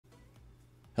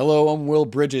Hello, I'm Will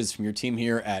Bridges from your team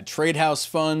here at Trade House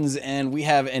Funds, and we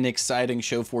have an exciting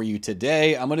show for you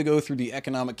today. I'm going to go through the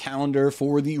economic calendar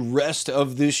for the rest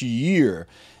of this year,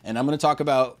 and I'm going to talk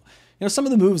about some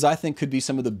of the moves I think could be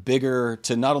some of the bigger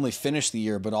to not only finish the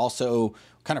year, but also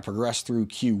kind of progress through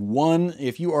Q1.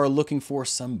 If you are looking for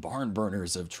some barn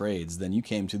burners of trades, then you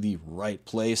came to the right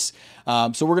place.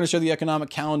 So we're going to show the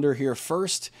economic calendar here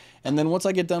first. And then once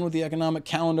I get done with the economic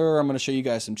calendar, I'm going to show you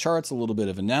guys some charts, a little bit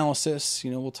of analysis.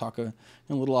 We'll talk a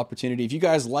little opportunity. If you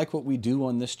guys like what we do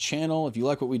on this channel, if you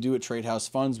like what we do at Trade House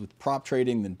Funds with prop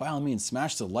trading, then by all means,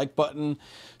 smash the like button,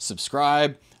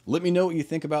 subscribe. Let me know what you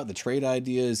think about the trade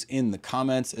ideas in the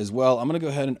comments as well. I'm going to go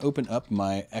ahead and open up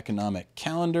my economic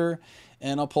calendar,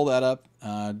 and I'll pull that up.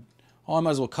 I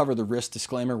might as well cover the risk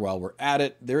disclaimer while we're at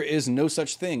it. There is no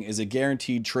such thing as a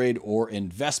guaranteed trade or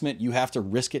investment. You have to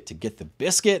risk it to get the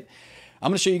biscuit.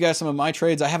 I'm going to show you guys some of my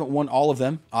trades. I haven't won all of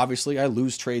them. Obviously, I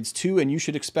lose trades too, and you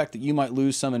should expect that you might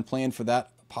lose some and plan for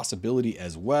that possibility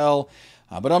as well.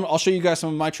 But I'll show you guys some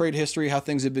of my trade history, how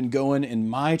things have been going in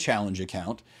my challenge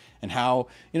account, and how,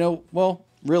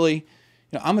 really,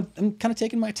 I'm kind of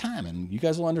taking my time, and you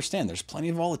guys will understand there's plenty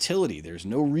of volatility. There's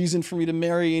no reason for me to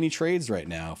marry any trades right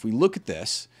now. If we look at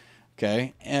this,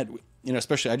 okay, and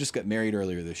especially I just got married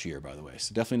earlier this year, by the way,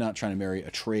 so definitely not trying to marry a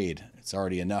trade. It's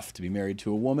already enough to be married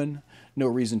to a woman. No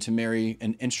reason to marry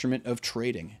an instrument of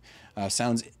trading.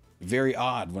 Sounds very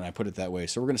odd when I put it that way.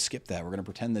 So we're going to skip that. We're going to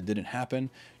pretend that didn't happen.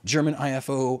 German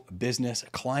IFO business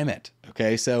climate.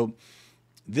 Okay, so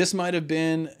this might have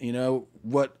been,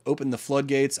 what opened the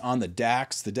floodgates on the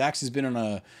DAX. The DAX has been on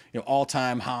a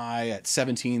all-time high at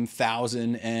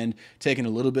 17,000 and taking a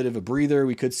little bit of a breather.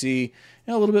 We could see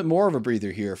a little bit more of a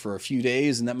breather here for a few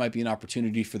days, and that might be an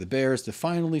opportunity for the bears to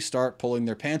finally start pulling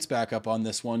their pants back up on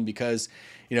this one because,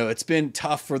 it's been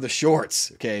tough for the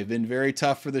shorts. Okay, it's been very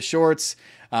tough for the shorts.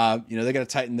 They got to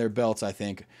tighten their belts, I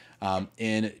think,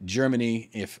 in Germany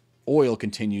if oil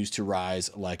continues to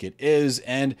rise like it is.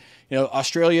 And,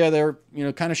 Australia, they're,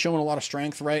 kind of showing a lot of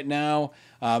strength right now.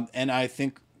 And I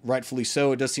think rightfully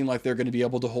so. It does seem like they're going to be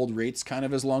able to hold rates kind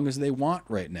of as long as they want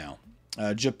right now.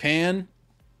 Japan,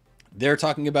 they're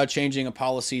talking about changing a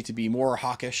policy to be more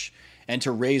hawkish and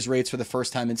to raise rates for the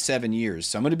first time in 7 years.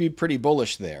 So I'm going to be pretty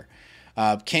bullish there.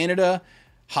 Canada,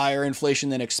 higher inflation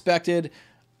than expected.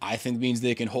 I think means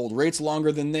they can hold rates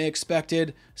longer than they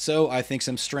expected. So I think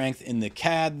some strength in the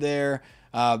CAD there.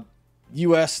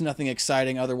 US, nothing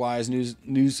exciting otherwise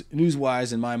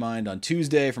news-wise in my mind on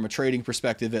Tuesday from a trading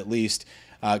perspective at least.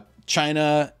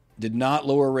 China did not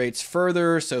lower rates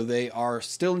further, so they are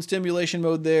still in stimulation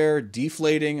mode there,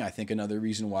 deflating. I think another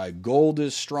reason why gold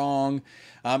is strong.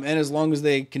 And as long as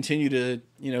they continue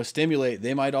to, stimulate,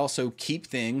 they might also keep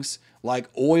things like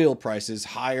oil prices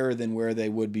higher than where they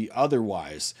would be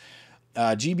otherwise.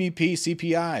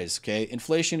 GBPCHFs, okay,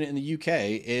 inflation in the UK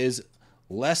is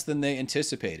less than they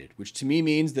anticipated, which to me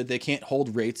means that they can't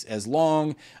hold rates as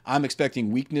long. I'm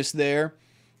expecting weakness there.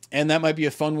 And that might be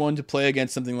a fun one to play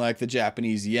against something like the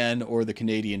Japanese yen or the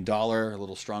Canadian dollar, a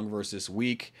little strong versus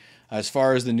weak. As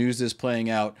far as the news is playing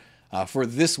out for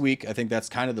this week, I think that's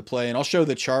kind of the play. And I'll show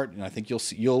the chart, and I think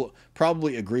you'll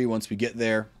probably agree once we get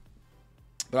there.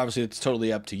 But obviously, it's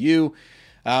totally up to you.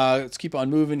 Let's keep on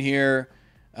moving here.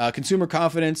 Consumer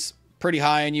confidence, pretty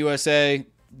high in USA.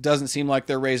 Doesn't seem like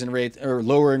they're raising rates or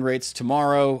lowering rates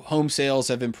tomorrow. Home sales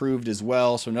have improved as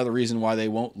well, so another reason why they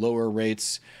won't lower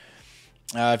rates.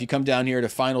 If you come down here to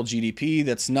final GDP,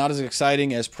 that's not as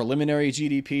exciting as preliminary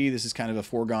GDP. This is kind of a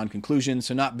foregone conclusion,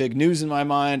 so not big news in my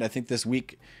mind. I think this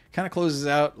week kind of closes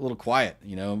out a little quiet.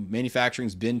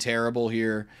 Manufacturing's been terrible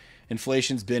here.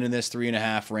 Inflation's been in this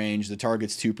 3.5 range. The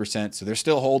target's 2%, so they're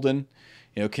still holding.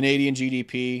 Canadian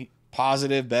GDP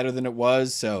positive, better than it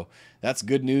was, so that's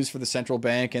good news for the central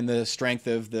bank and the strength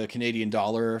of the Canadian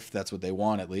dollar, if that's what they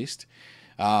want at least.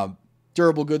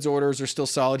 Durable goods orders are still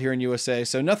solid here in USA,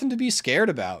 so nothing to be scared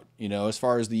about, as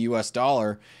far as the US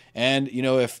dollar. And,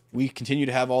 if we continue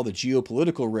to have all the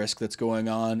geopolitical risk that's going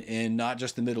on in not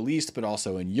just the Middle East, but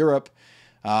also in Europe,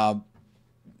 and,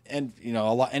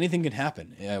 anything can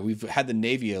happen. We've had the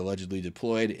Navy allegedly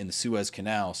deployed in the Suez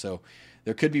Canal, so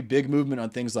there could be big movement on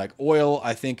things like oil.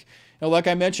 I think, like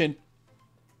I mentioned,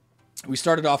 we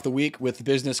started off the week with the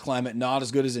business climate not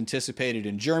as good as anticipated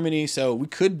in Germany, so we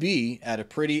could be at a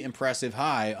pretty impressive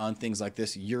high on things like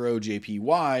this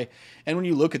EURJPY. And when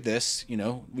you look at this,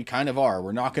 we kind of are.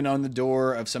 We're knocking on the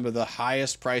door of some of the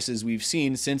highest prices we've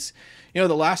seen since, the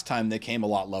last time they came a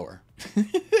lot lower.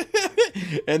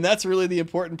 And that's really the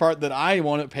important part that I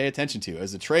want to pay attention to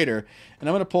as a trader. And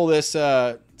I'm going to pull this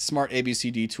smart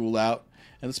ABCD tool out.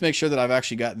 And let's make sure that I've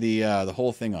actually got the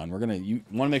whole thing on. You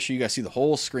want to make sure you guys see the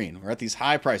whole screen. We're at these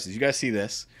high prices. You guys see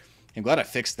this? I'm glad I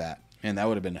fixed that. Man, that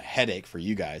would have been a headache for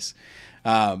you guys.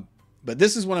 But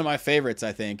this is one of my favorites,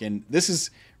 I think. And this is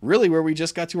really where we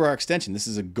just got to our extension. This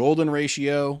is a golden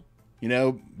ratio,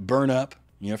 burn up,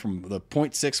 from the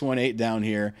 0.618 down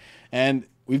here. And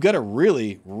we've got a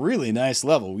really, really nice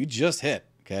level we just hit,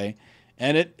 okay?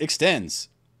 And it extends.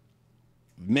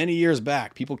 Many years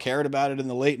back, people cared about it in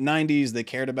the late 90s. They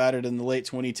cared about it in the late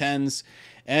 2010s.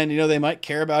 And, they might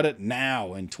care about it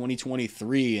now in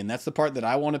 2023. And that's the part that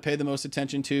I want to pay the most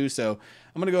attention to. So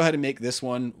I'm going to go ahead and make this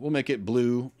one. We'll make it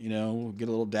blue. We'll get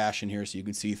a little dash in here so you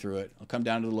can see through it. I'll come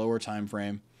down to the lower time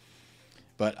frame.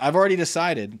 But I've already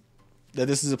decided that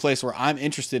this is a place where I'm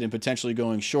interested in potentially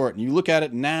going short. And you look at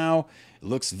it now, it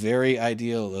looks very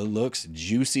ideal. It looks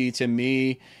juicy to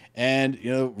me. And,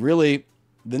 really,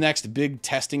 the next big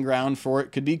testing ground for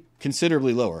it could be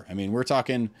considerably lower. I mean, we're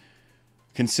talking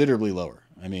considerably lower.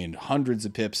 I mean, hundreds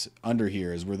of pips under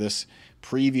here is where this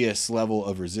previous level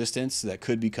of resistance that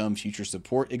could become future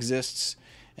support exists.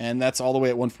 And that's all the way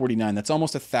at 149. That's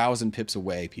almost 1,000 pips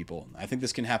away, people. I think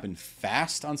this can happen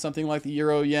fast on something like the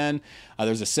euro yen.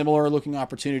 There's a similar looking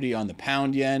opportunity on the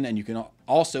pound yen. And you can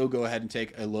also go ahead and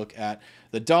take a look at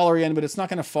the dollar yen, but it's not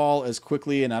going to fall as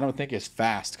quickly. And I don't think as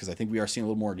fast because I think we are seeing a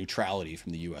little more neutrality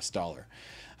from the US dollar.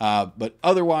 But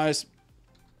otherwise,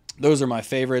 those are my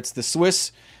favorites. The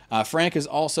Swiss franc is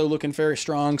also looking very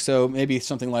strong, so maybe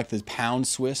something like the pound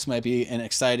Swiss might be an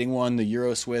exciting one. The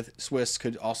euro Swiss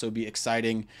could also be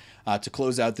exciting to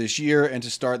close out this year and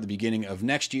to start the beginning of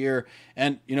next year.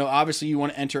 And, obviously you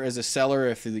want to enter as a seller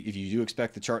if you do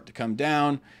expect the chart to come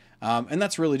down. And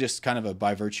that's really just kind of a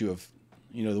by virtue of,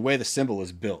 the way the symbol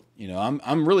is built.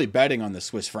 I'm really betting on the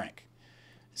Swiss franc.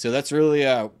 So that's really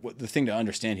the thing to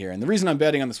understand here. And the reason I'm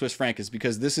betting on the Swiss franc is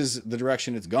because this is the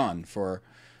direction it's gone for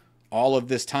all of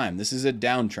this time. This is a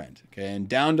downtrend, okay? And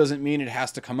down doesn't mean it has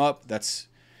to come up. That's,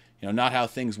 not how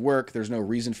things work. There's no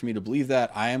reason for me to believe that.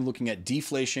 I am looking at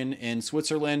deflation in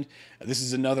Switzerland. This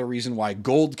is another reason why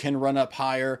gold can run up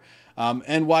higher,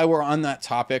 and why we're on that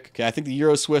topic. Okay, I think the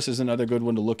Euro Swiss is another good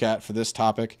one to look at for this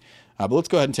topic. But let's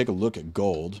go ahead and take a look at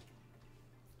gold.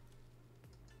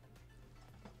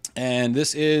 And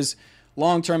this is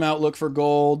long-term outlook for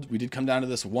gold. We did come down to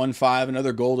this 1.5,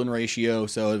 another golden ratio.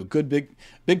 So a good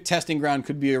big testing ground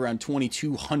could be around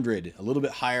 2,200, a little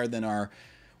bit higher than our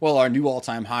new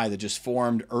all-time high that just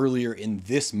formed earlier in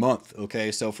this month.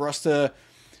 Okay, so for us to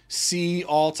see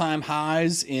all-time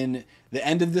highs in the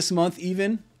end of this month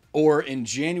even, or in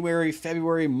January,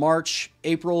 February, March,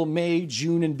 April, May,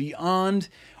 June, and beyond,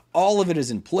 all of it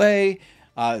is in play.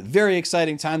 Very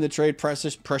exciting time to trade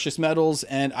precious metals.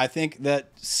 And I think that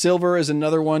silver is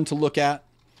another one to look at.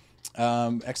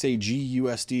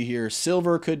 XAGUSD here.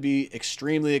 Silver could be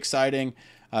extremely exciting.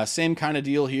 Same kind of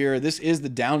deal here. This is the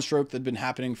downstroke that's been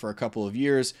happening for a couple of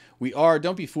years. We are,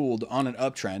 don't be fooled, on an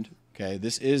uptrend. Okay,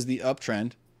 this is the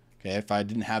uptrend. Okay, if I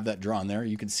didn't have that drawn there,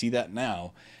 you can see that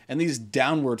now. And these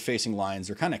downward facing lines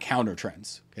are kind of counter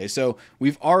trends. Okay, so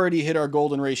we've already hit our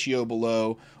golden ratio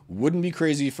below. Wouldn't be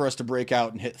crazy for us to break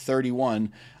out and hit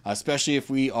 31, especially if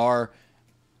we are,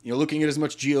 looking at as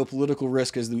much geopolitical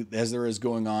risk as there is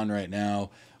going on right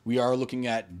now. We are looking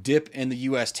at dip in the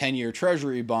US 10-year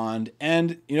Treasury bond.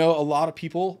 And, a lot of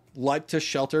people like to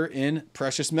shelter in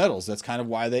precious metals. That's kind of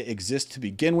why they exist to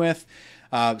begin with.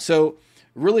 So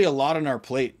really a lot on our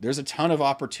plate. There's a ton of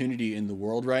opportunity in the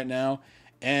world right now.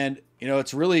 And,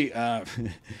 it's really,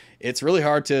 it's really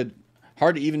hard to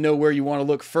even know where you want to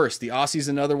look first. The Aussie's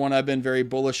another one I've been very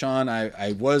bullish on.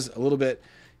 I was a little bit,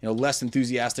 less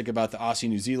enthusiastic about the Aussie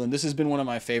New Zealand. This has been one of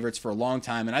my favorites for a long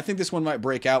time. And I think this one might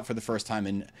break out for the first time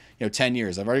in, 10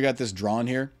 years. I've already got this drawn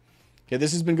here. Okay,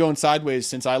 this has been going sideways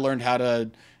since I learned how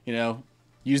to,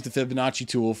 use the Fibonacci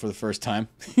tool for the first time.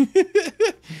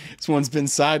 This one's been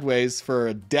sideways for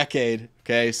a decade.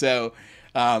 Okay, so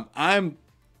I'm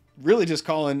really just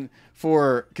calling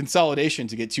for consolidation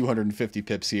to get 250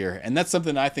 pips here. And that's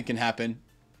something I think can happen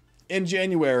in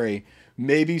January,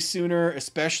 maybe sooner,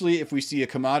 especially if we see a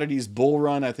commodities bull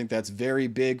run. I think that's very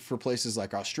big for places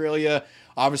like Australia.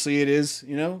 Obviously it is,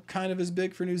 kind of as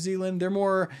big for New Zealand. They're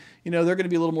more, they're going to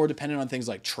be a little more dependent on things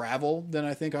like travel than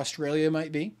I think Australia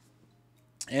might be.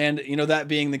 And, that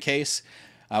being the case,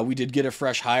 we did get a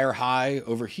fresh higher high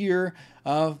over here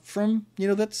from,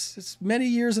 it's many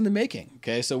years in the making.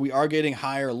 Okay, so we are getting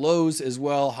higher lows as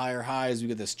well, higher highs. We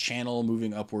get this channel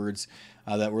moving upwards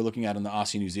that we're looking at in the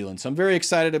Aussie New Zealand. So I'm very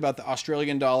excited about the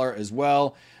Australian dollar as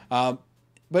well.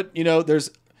 But,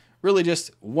 there's really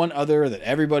just one other that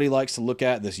everybody likes to look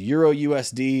at, this Euro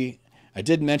USD. I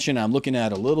did mention I'm looking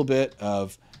at a little bit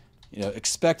of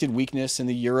expected weakness in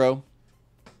the euro,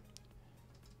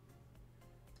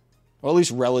 or at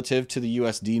least relative to the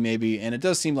USD maybe. And it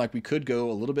does seem like we could go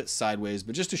a little bit sideways,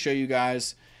 but just to show you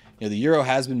guys, the euro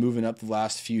has been moving up the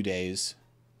last few days,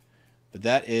 but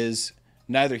that is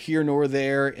neither here nor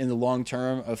there in the long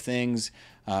term of things.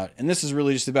 And this is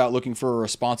really just about looking for a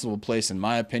responsible place, in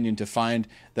my opinion, to find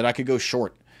that I could go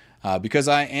short, because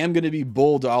I am going to be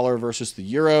bull dollar versus the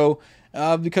euro,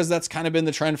 because that's kind of been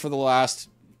the trend for the last,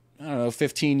 I don't know,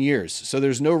 15 years. So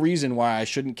there's no reason why I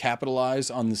shouldn't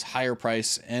capitalize on this higher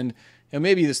price, and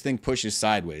maybe this thing pushes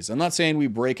sideways. I'm not saying we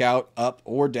break out up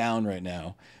or down right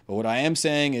now, but what I am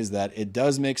saying is that it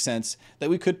does make sense that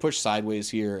we could push sideways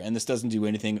here, and this doesn't do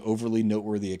anything overly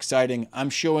noteworthy exciting. I'm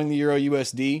showing the Euro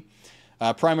USD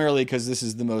primarily because this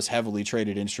is the most heavily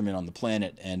traded instrument on the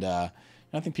planet, and I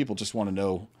think people just want to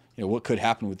know, what could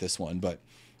happen with this one. But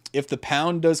if the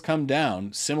pound does come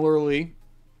down, similarly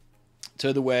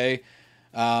to the way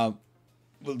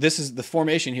the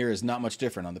formation here is not much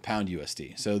different on the pound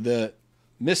USD. So the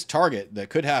missed target that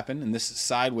could happen in this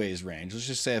sideways range, let's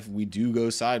just say if we do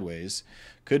go sideways,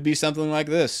 could be something like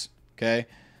this. Okay,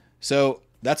 so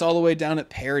that's all the way down at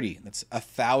parity. That's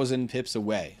 1,000 pips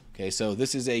away. Okay, so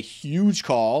this is a huge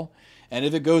call, and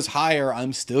if it goes higher,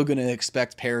 I'm still going to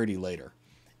expect parity later.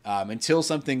 Until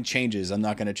something changes, I'm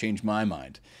not going to change my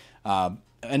mind.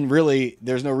 And really,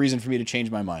 there's no reason for me to change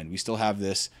my mind. We still have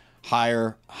this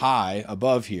higher high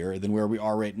above here than where we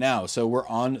are right now. So we're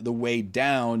on the way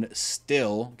down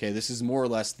still. Okay, this is more or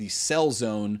less the sell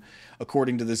zone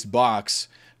according to this box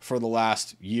for the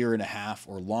last year and a half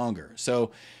or longer.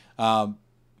 So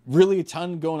really a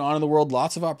ton going on in the world,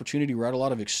 lots of opportunity. We're at a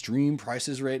lot of extreme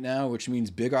prices right now, which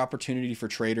means big opportunity for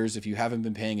traders. If you haven't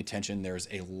been paying attention, there's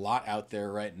a lot out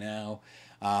there right now.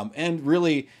 And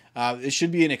really, it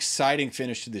should be an exciting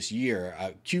finish to this year.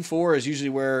 Q4 is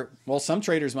usually where, well, some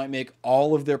traders might make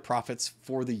all of their profits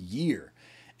for the year.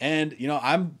 And,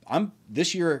 I'm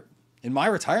this year in my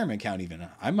retirement account, even,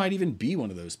 I might even be one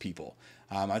of those people.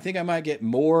 I think I might get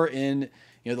more in,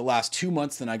 the last 2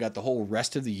 months than I got the whole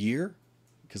rest of the year,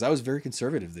 because I was very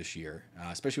conservative this year,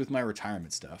 especially with my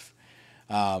retirement stuff.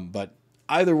 But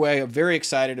either way, I'm very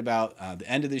excited about the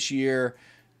end of this year,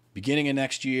 beginning of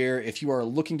next year. If you are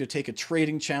looking to take a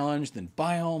trading challenge, then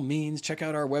by all means, check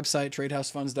out our website,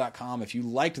 tradehousefunds.com. If you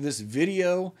liked this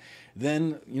video,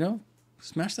 then,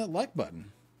 smash that like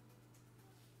button.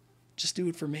 Just do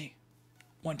it for me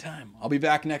one time. I'll be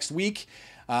back next week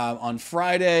on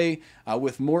Friday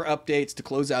with more updates to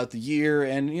close out the year,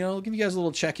 and give you guys a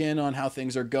little check-in on how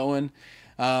things are going.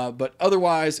 But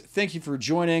otherwise, thank you for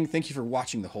joining. Thank you for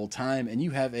watching the whole time, and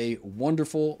you have a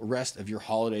wonderful rest of your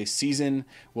holiday season.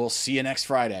 We'll see you next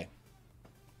Friday.